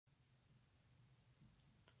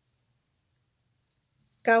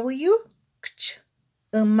Kawyu kch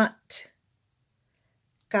E-maḍ.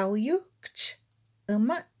 Kawyu kch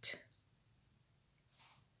E-maḍ.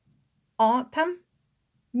 Tam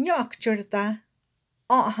nyokchurta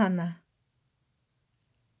hana.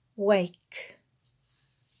 Wake.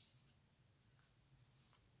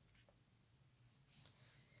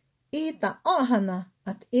 Ida hana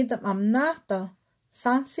at ida amnato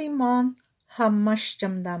san Simon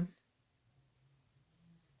hammashtjamdam.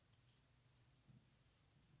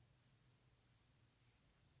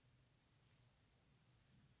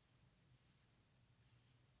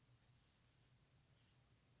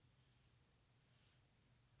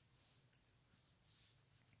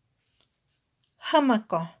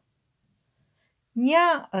 Hamako.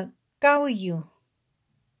 Nya a Kawyu.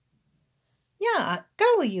 Nya a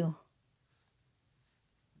Kawyu.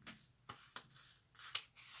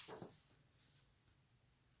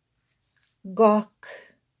 Gok.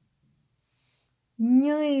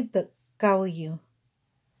 Nyida Kawyu.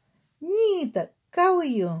 Nyida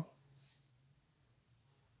Kawyu.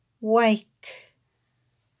 Wake.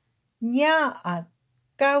 Nya a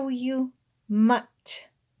Kawyu mat.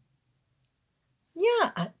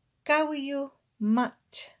 Nya a Kawyu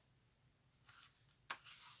mat.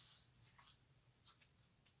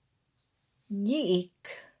 Geek.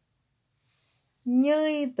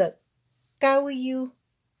 Nyida Kawyu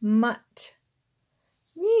mat.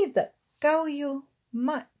 Nyida Kawyu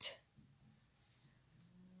mat.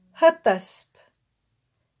 Hatasp.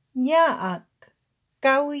 Nya a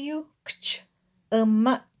Kawyu kch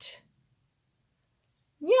E-maḍ.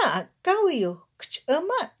 Nya a Kawyu kch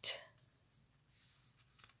E-maḍ.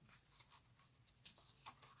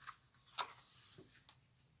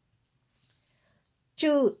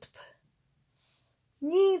 Jutp.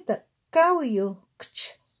 Nyida Kawyu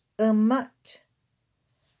kch E-maḍ.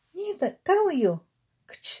 Nyida Kawyu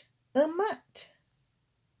kch E-maḍ.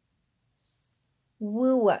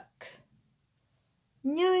 Wuwak.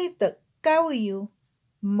 Nyida Kawyu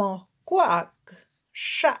mokwak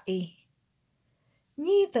sha'i.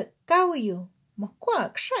 Nyida Kawyu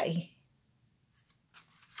mokwak sha'i.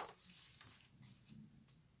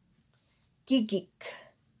 Gigik.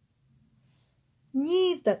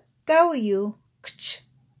 Nyida Kawyu kch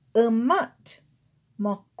E-maḍ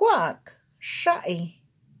mokwak sha'i.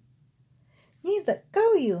 Nyida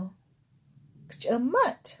Kawyu kch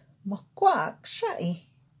E-maḍ mokwak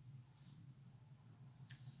sha'i.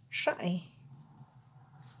 Sha'i.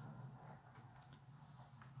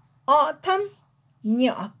 Tam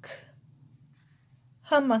nyok.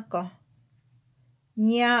 Hamako.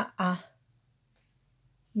 Nya'a.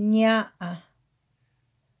 Nya'a.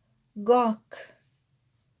 Gok.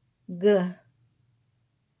 G.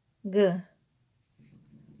 G.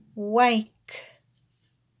 Wake.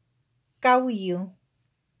 Kawyu.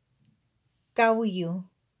 Kawyu.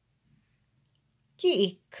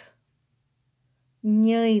 Geek.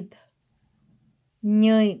 Nyid.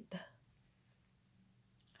 Nyid.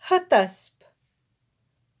 Hatasp.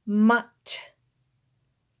 Mat.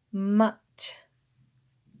 Mat.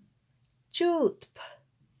 Jutp.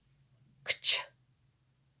 Kch.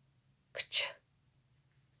 Kch.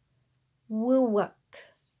 Wuwak.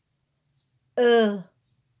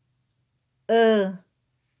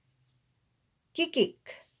 Gigik.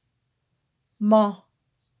 Mo.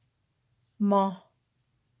 Mo.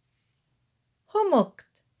 Humukt.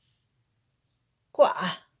 Kwa'a.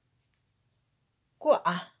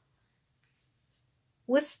 Kwa'a.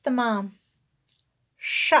 Wistamam.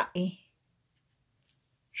 Sha'i.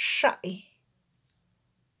 Sha'i.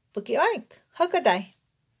 Buki oink. Hagaday.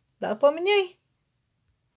 Da po mniej.